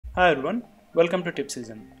Hi everyone, welcome to Tip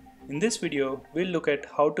Season. In this video, we'll look at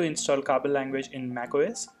how to install Carbon language in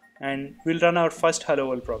macOS and we'll run our first Hello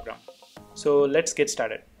World program. So let's get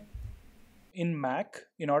started. In Mac,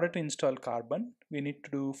 in order to install Carbon, we need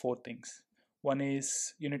to do four things. One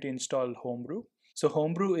is you need to install homebrew. So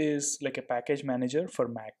homebrew is like a package manager for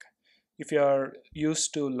Mac. If you are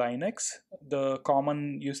used to Linux, the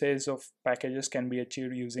common usage of packages can be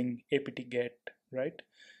achieved using apt-get, right?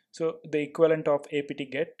 So the equivalent of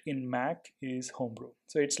apt-get in Mac is homebrew.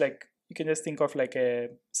 So it's like you can just think of like a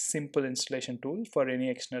simple installation tool for any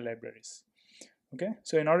external libraries. Okay,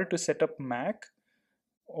 so in order to set up Mac,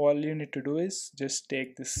 all you need to do is just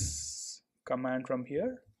take this command from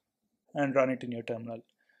here and run it in your terminal.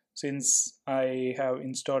 Since I have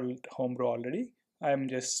installed homebrew already, I'm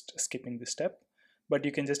just skipping this step, but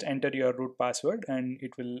you can just enter your root password and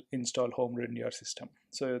it will install homebrew in your system.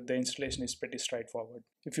 So the installation is pretty straightforward.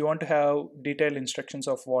 If you want to have detailed instructions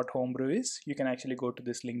of what homebrew is, you can actually go to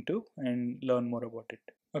this link too and learn more about it.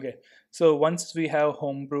 Okay, so once we have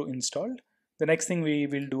homebrew installed, the next thing we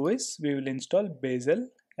will do is we will install Bazel,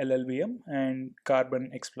 llvm and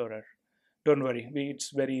Carbon Explorer. Don't worry,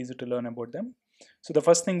 it's very easy to learn about them. So the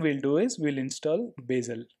first thing we'll do is we'll install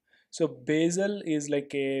Bazel. So Bazel is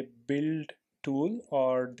like a build tool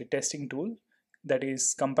or the testing tool that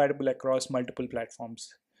is compatible across multiple platforms.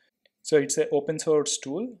 So it's an open source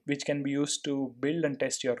tool which can be used to build and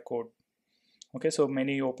test your code. Okay, so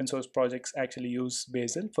many open source projects actually use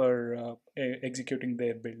Bazel for executing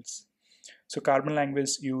their builds. So Carbon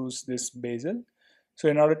language use this Bazel. So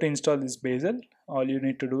in order to install this Bazel, all you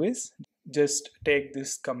need to do is just take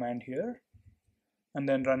this command here and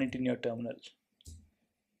then run it in your terminal.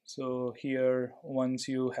 So here, once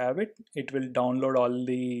you have it, it will download all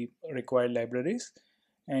the required libraries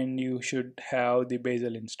and you should have the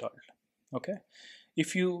Bazel installed. Okay,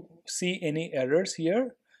 if you see any errors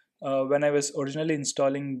here, when I was originally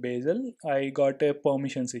installing Bazel, I got a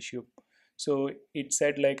permissions issue. So it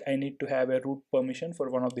said like I need to have a root permission for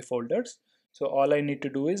one of the folders. So all I need to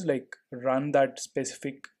do is like run that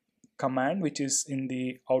specific command which is in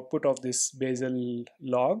the output of this Bazel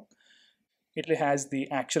log. It has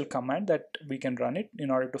the actual command that we can run it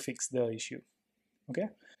in order to fix the issue. Okay,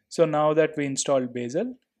 so now that we installed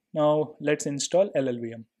Bazel, now let's install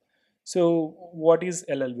llvm. So what is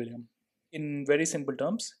llvm? In very simple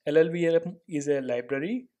terms, llvm is a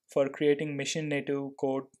library for creating machine native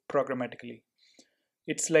code programmatically.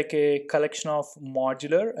 It's like a collection of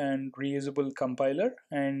modular and reusable compiler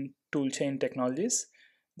and toolchain technologies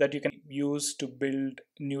that you can use to build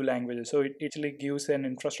new languages. So it actually gives an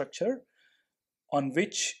infrastructure on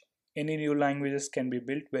which any new languages can be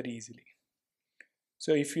built very easily.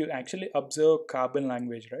 So if you actually observe Carbon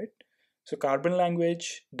language, right? So Carbon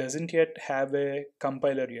language doesn't yet have a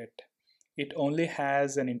compiler yet. It only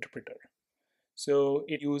has an interpreter. So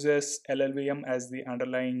it uses llvm as the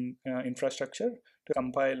underlying infrastructure to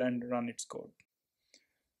compile and run its code.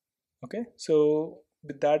 Okay, so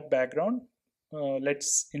with that background,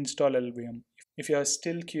 let's install llvm. If you are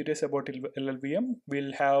still curious about llvm,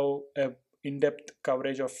 we'll have a in-depth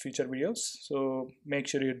coverage of future videos, so make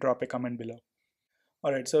sure you drop a comment below.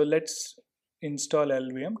 All right, so let's install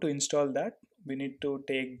llvm. To install that, we need to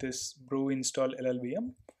take this brew install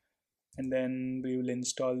llvm and then we will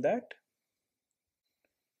install that.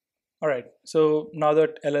 All right, so now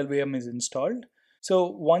that llvm is installed, so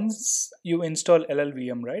once you install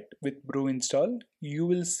llvm, right, with brew installed, you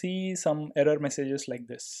will see some error messages like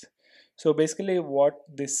this. So basically what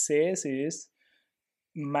this says is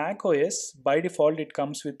macOS by default it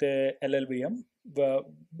comes with a llvm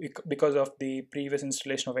because of the previous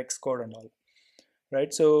installation of Xcode and all,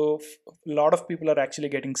 right? So a lot of people are actually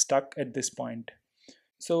getting stuck at this point.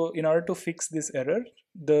 So in order to fix this error,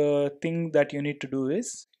 the thing that you need to do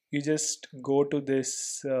is you just go to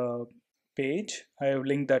this page. I have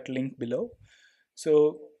linked that link below.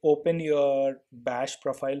 So open your bash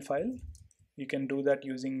profile file. You can do that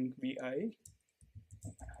using vi.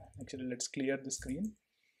 Actually, let's clear the screen.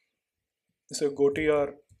 So go to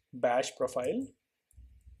your bash profile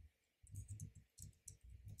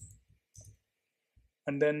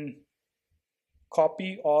and then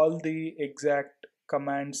copy all the exact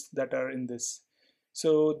commands that are in this.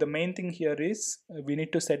 So the main thing here is we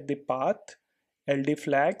need to set the path, LD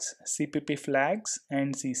flags, CPP flags,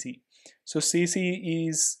 and CC. So CC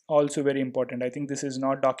is also very important. I think this is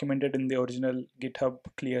not documented in the original GitHub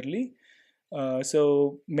clearly.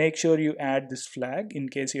 So make sure you add this flag in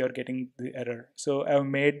case you are getting the error. So I've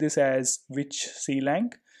made this as which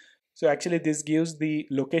clang. So actually this gives the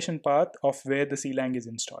location path of where the clang is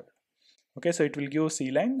installed. Okay, so it will give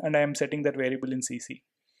clang and I am setting that variable in CC.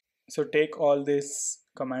 So take all this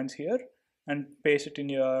commands here and paste it in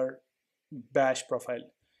your bash profile.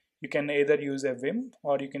 You can either use a vim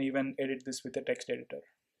or you can even edit this with a text editor.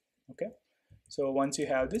 Okay, so once you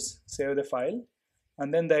have this, save the file,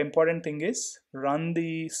 and then the important thing is run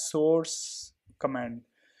the source command.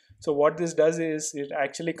 So what this does is it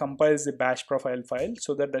actually compiles the bash profile file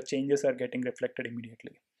so that the changes are getting reflected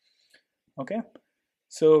immediately. Okay,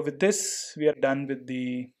 so with this we are done with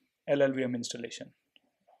the llvm installation.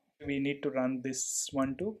 We need to run this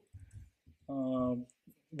one too,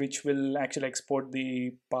 which will actually export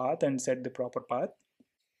the path and set the proper path.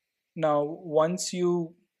 Now once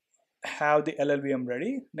you have the llvm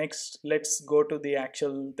ready, next let's go to the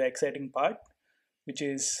exciting part, which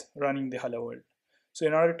is running the hello world. So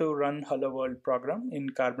in order to run hello world program in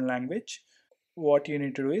Carbon language, what you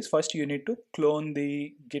need to do is first you need to clone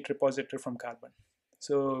the git repository from Carbon.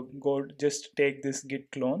 So just take this git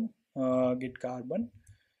clone, git Carbon.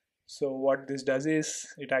 So what this does is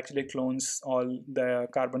it actually clones all the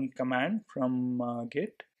Carbon command from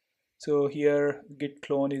git. So here git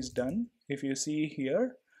clone is done. If you see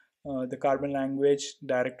here, the Carbon language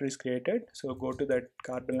directory is created. So go to that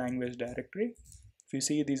Carbon language directory. If you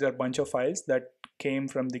see, these are a bunch of files that came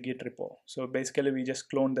from the git repo. So basically we just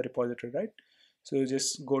cloned the repository, right? So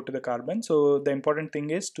just go to the Carbon. So the important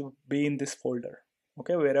thing is to be in this folder.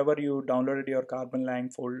 Okay, wherever you downloaded your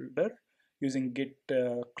carbonlang folder using git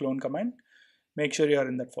clone command, make sure you are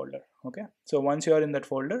in that folder. Okay, so once you are in that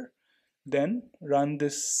folder, then run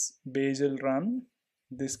this Bazel run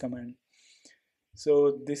this command.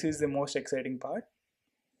 So this is the most exciting part.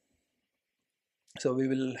 So we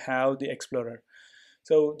will have the Explorer.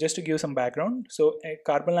 So just to give some background, so a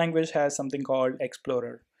Carbon language has something called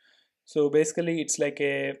Explorer. So basically it's like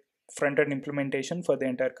a front-end implementation for the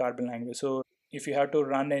entire Carbon language. So if you have to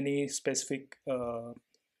run any specific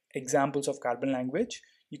examples of Carbon language,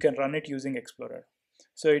 you can run it using Explorer.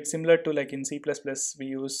 So it's similar to like in C++, we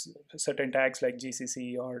use certain tags like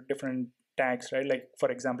GCC or different tags, right? Like for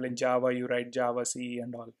example, in Java, you write Java C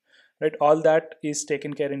and all, right? All that is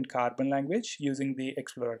taken care in Carbon language using the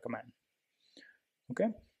Explorer command. Okay,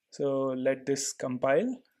 so let this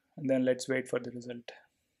compile and then let's wait for the result.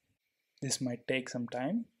 This might take some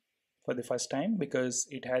time for the first time because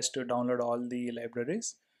it has to download all the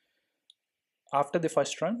libraries. After the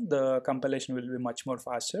first run, the compilation will be much more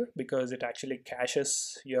faster because it actually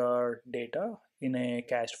caches your data in a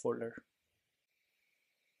cached folder.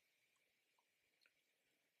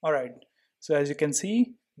 All right, so as you can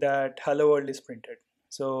see that hello world is printed.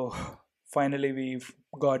 So finally we've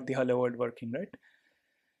got the hello world working, right?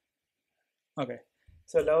 Okay,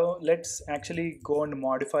 so now let's actually go and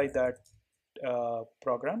modify that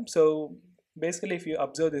program. So basically if you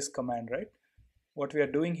observe this command, right, what we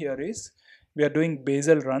are doing here is we are doing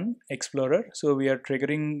Bazel run Explorer. So we are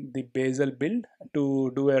triggering the Bazel build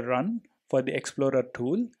to do a run for the Explorer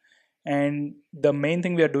tool. And the main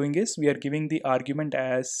thing we are doing is we are giving the argument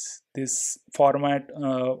as this format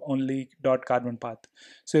only .carbon path.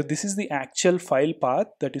 So this is the actual file path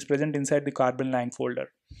that is present inside the carbonlang folder.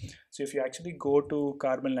 So if you actually go to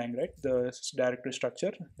carbonlang, right, the directory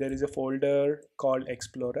structure, there is a folder called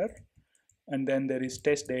Explorer, and then there is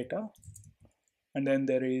test data, and then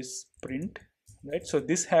there is print, right? So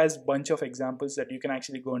this has bunch of examples that you can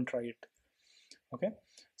actually go and try it. Okay,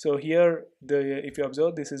 so here if you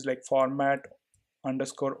observe, this is like format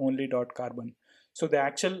underscore only dot carbon. So the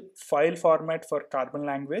actual file format for Carbon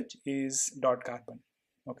language is .carbon.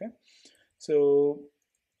 Okay, so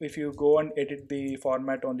if you go and edit the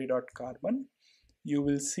format only .carbon, you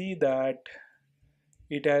will see that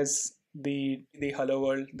it has the hello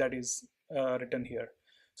world that is written here.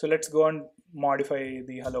 So let's go and modify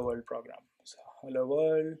the hello world program. So hello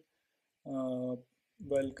world,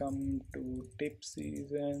 welcome to tip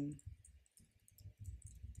season,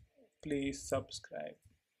 please subscribe.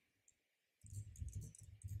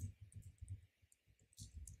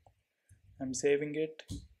 I'm saving it.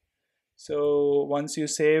 So once you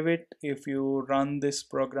save it, if you run this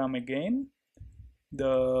program again,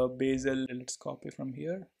 the Bazel, let's copy from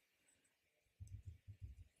here.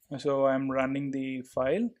 So I'm running the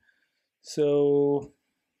file. So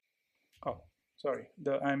sorry,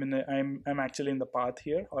 I'm actually in the path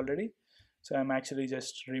here already. So I'm actually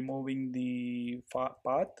just removing the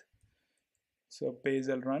path. So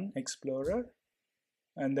Bazel run Explorer,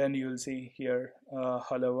 and then you'll see here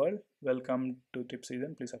hello world, welcome to tip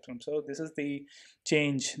season, please subscribe. So this is the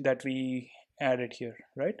change that we added here,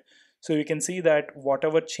 right? So you can see that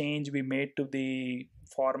whatever change we made to the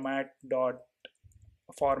format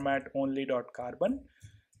only .carbon,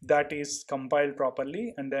 that is compiled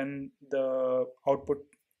properly, and then the output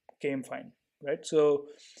came fine. right? So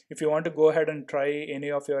if you want to go ahead and try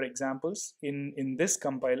any of your examples in this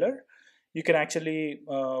compiler, you can actually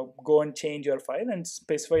go and change your file and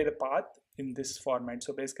specify the path in this format.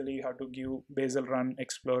 So basically you have to give Bazel run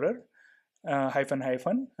explorer hyphen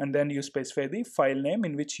hyphen, and then you specify the file name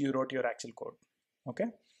in which you wrote your actual code. Okay,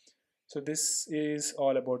 so this is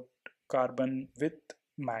all about Carbon with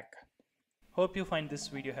Mac. Hope you find this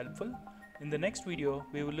video helpful. In the next video,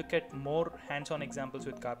 we will look at more hands-on examples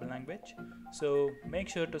with Carbon language. So make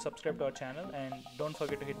sure to subscribe to our channel and don't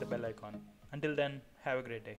forget to hit the bell icon. Until then, have a great day.